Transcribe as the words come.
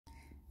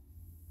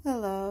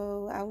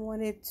Hello, I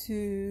wanted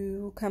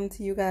to come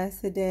to you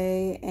guys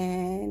today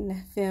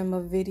and film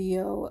a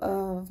video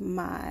of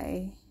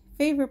my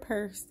favorite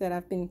purse that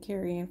I've been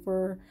carrying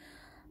for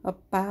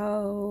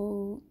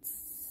about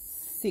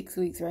 6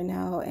 weeks right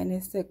now, and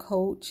it's the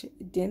Coach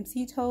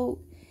Dempsey Tote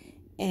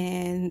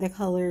and the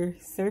color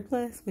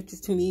Surplus, which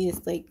is, to me,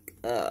 is like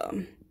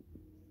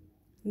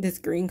this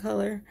green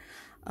color.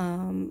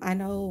 I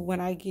know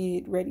when I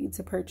get ready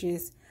to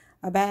purchase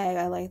a bag,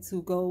 I like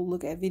to go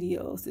look at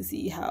videos to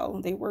see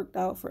how they worked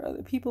out for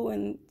other people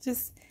and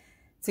just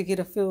to get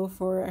a feel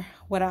for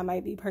what I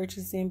might be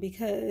purchasing,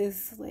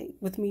 because like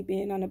with me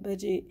being on a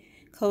budget,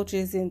 Coach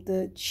isn't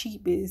the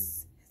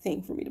cheapest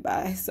thing for me to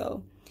buy.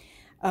 So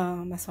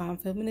that's why I'm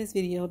filming this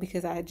video,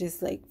 because I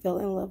just like fell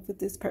in love with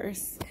this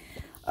purse.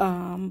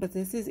 But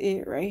this is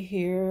it right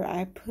here.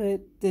 I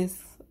put this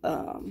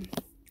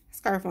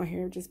scarf on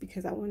here just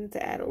because I wanted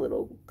to add a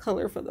little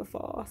color for the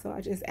fall. So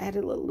I just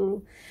added a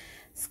little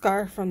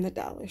scarf from the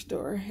dollar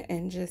store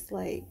and just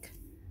like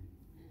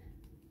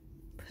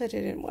put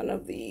it in one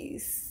of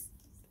these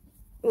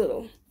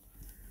little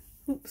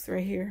hoops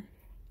right here.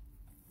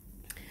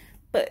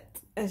 But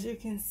as you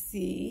can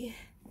see,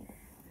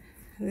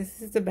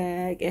 this is the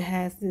bag. It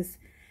has this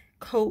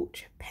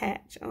Coach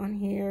patch on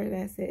here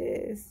that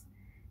says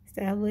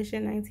established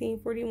in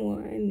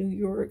 1941, New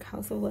York,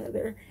 House of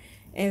Leather.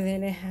 And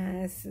then it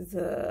has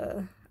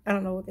the, I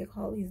don't know what they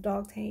call these,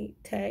 dog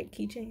tag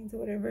keychains or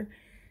whatever,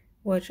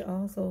 which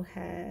also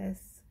has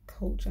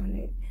Coach on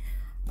it.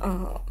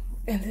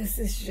 And this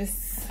is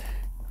just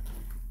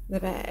the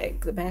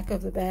bag. The back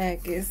of the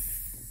bag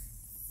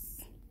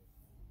is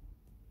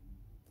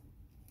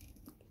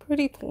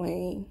pretty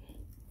plain.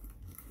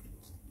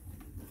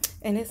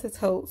 And it's a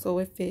tote, so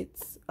it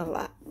fits a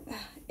lot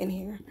in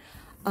here.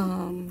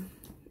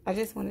 I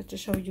just wanted to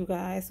show you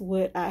guys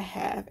what I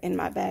have in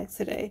my bag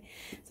today,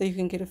 so you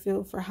can get a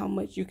feel for how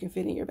much you can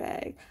fit in your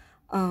bag.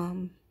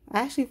 I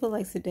actually feel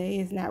like today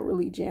is not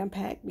really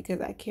jam-packed because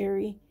I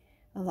carry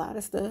a lot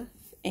of stuff.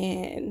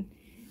 And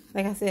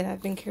like I said,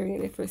 I've been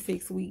carrying it for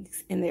 6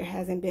 weeks and there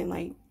hasn't been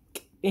like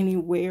any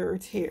wear or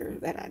tear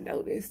that I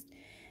noticed.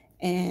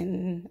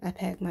 And I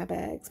packed my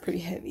bags pretty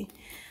heavy.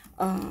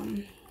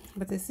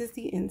 But this is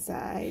the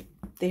inside.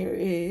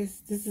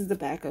 This is the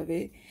back of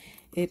it.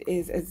 It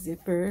is a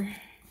zipper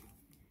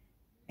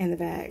in the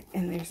back.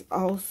 And there's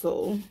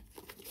also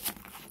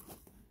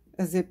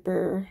a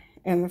zipper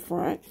in the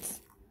front.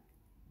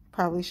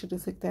 Probably should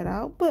have took that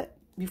out, but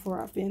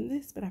before I filmed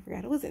this, but I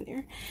forgot it was in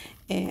there.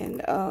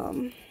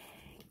 And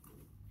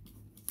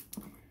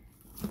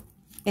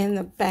in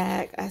the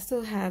back, I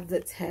still have the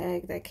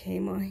tag that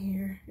came on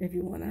here. If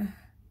you wanna,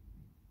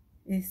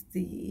 it's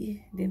the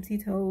Dempsey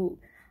Tote.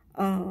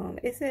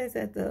 It says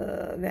that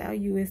the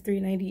value is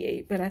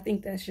 $3.98, but I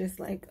think that's just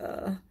like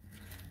a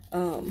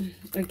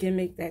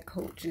gimmick that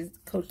Coach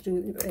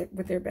do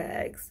with their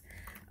bags.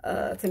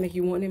 To make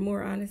you want it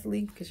more,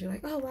 honestly, because you're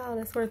like, oh wow,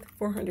 that's worth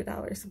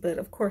 $400. But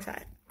of course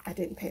I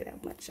didn't pay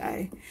that much.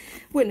 I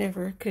could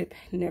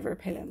never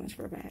pay that much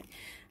for a bag.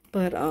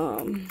 But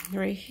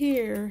right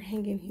here,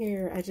 hanging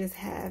here, I just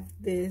have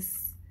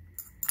this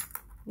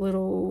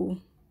little,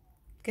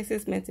 I guess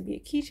it's meant to be a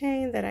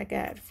keychain that I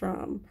got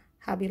from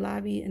Hobby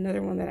Lobby,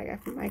 another one that I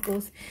got from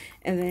Michael's,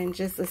 and then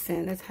just a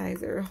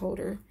sanitizer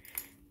holder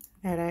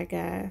that I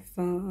got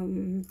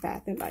from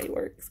Bath and Body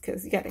Works,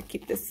 because you gotta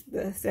keep the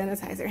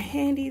sanitizer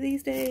handy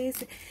these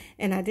days.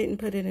 And I didn't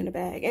put it in a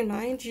bag. And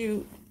mind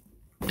you,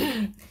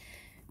 the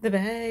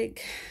bag,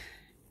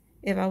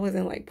 if I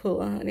wasn't like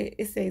pulling on it,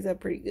 it stays up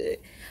pretty good.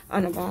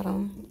 On the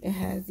bottom, it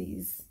has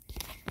these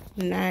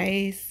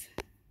nice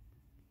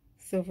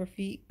silver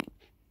feet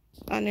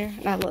on there.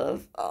 And I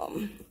love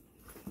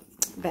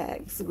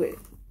bags with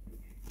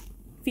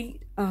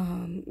feet.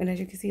 And as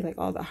you can see, like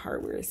all the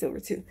hardware is silver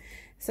too.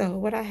 So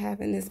what I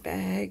have in this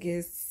bag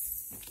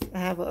is, I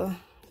have a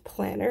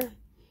planner,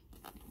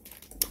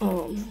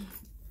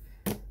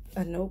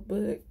 a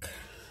notebook,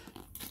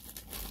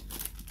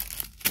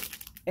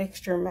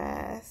 extra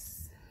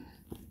mask,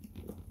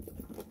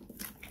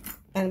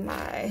 and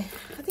I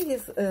think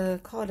it's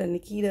called a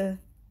Nikita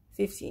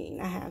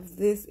 15. I have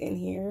this in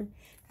here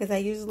because I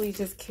usually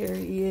just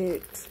carry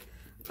it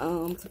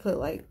to put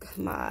like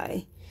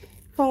my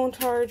phone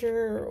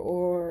charger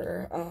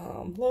or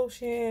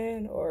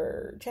lotion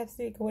or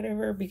chapstick or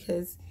whatever,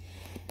 because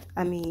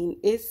I mean,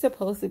 it's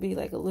supposed to be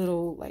like a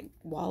little like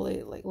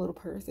wallet, like little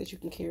purse that you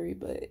can carry,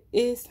 but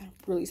it's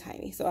really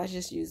tiny. So I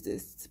just use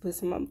this to put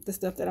some of the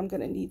stuff that I'm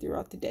gonna need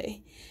throughout the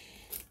day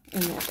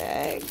in that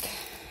bag.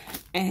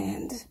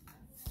 And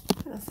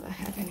what else do I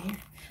have in here?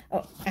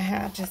 Oh, I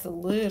have just a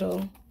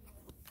little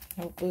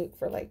notebook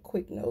for like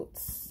quick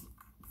notes.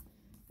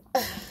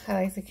 I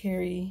like to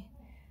carry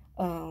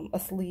a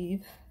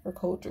sleeve for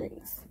cold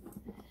drinks,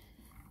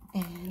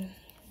 and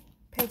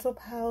pencil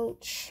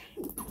pouch.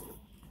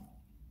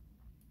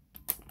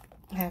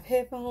 I have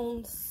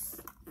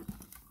headphones,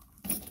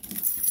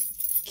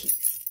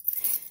 keys.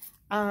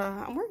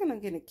 I'm working on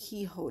getting a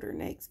key holder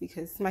next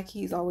because my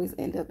keys always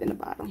end up in the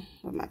bottom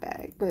of my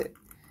bag. But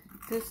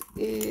this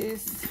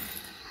is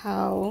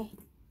how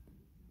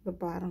the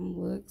bottom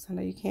looks. I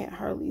know you can't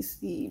hardly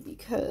see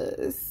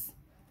because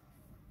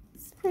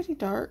it's pretty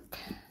dark.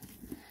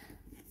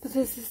 But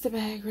this is the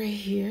bag right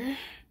here.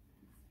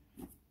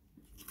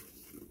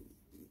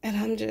 And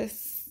I'm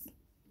just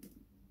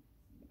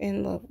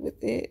in love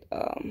with it.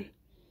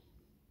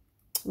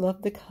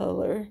 Love the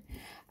color.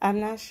 I'm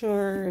not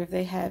sure if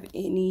they have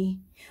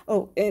any.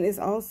 Oh, and it's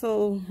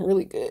also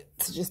really good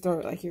to just throw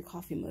like your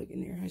coffee mug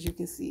in there. As you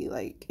can see,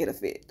 like it'll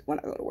fit when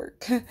I go to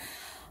work.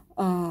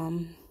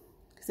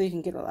 So you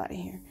can get a lot in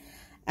here.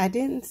 I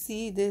didn't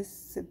see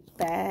this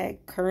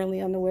bag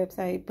currently on the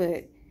website,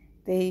 but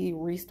they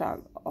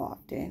restock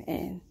often,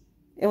 and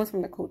it was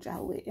from the Coach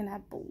outlet, and I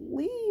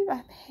believe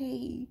I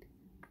paid,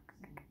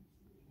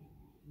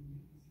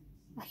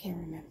 I can't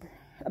remember,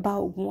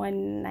 about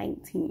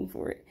 $119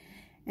 for it,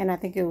 and I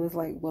think it was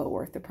like well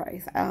worth the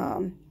price.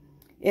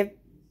 If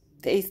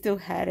they still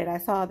had it, I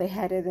saw they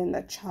had it in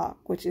the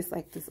chalk, which is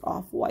like this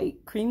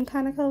off-white cream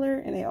kind of color,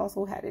 and they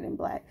also had it in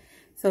black.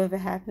 So if it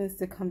happens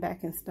to come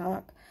back in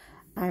stock,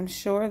 I'm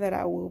sure that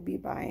I will be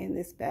buying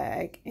this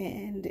bag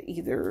and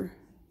either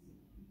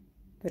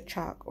the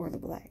chalk or the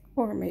black,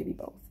 or maybe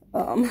both.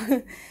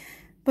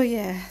 But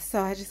yeah,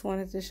 so I just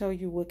wanted to show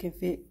you what can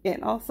fit.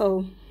 And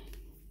also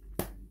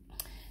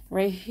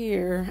right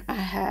here I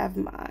have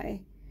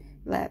my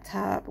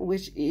laptop,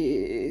 which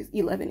is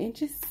 11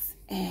 inches,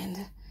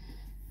 and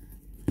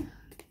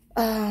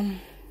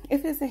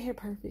it fits in here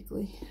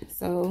perfectly.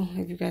 So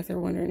if you guys are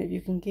wondering if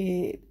you can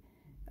get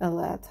a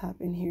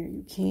laptop in here,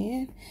 you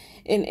can.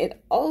 And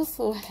it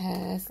also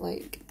has,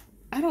 like,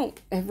 I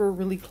don't ever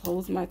really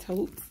close my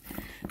totes,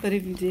 but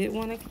if you did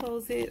want to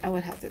close it, I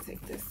would have to take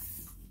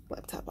this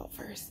laptop out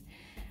first.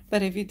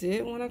 But if you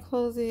did want to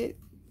close it,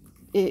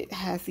 it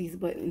has these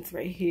buttons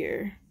right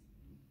here,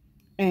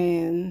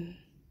 and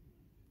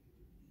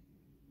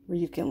where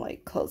you can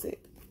like close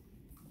it.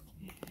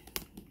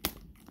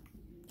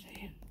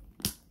 Okay,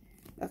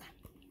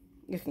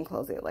 you can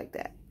close it like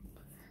that.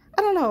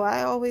 I don't know,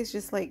 I always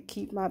just like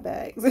keep my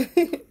bags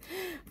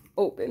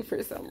open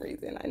for some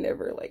reason. I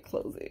never like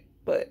close it,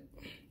 but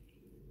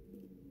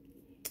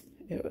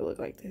it would look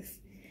like this,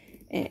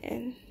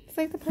 and it's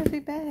like the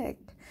perfect bag.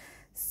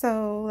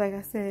 So like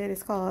I said,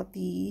 it's called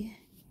the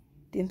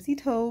Dempsey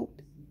Tote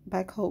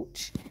by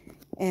Coach,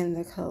 and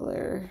the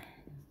color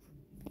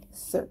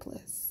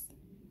Surplus.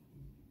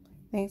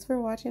 Thanks for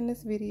watching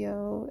this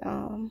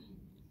video.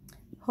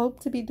 Hope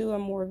to be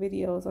doing more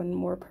videos on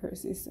more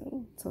purses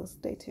soon, so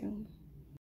stay tuned.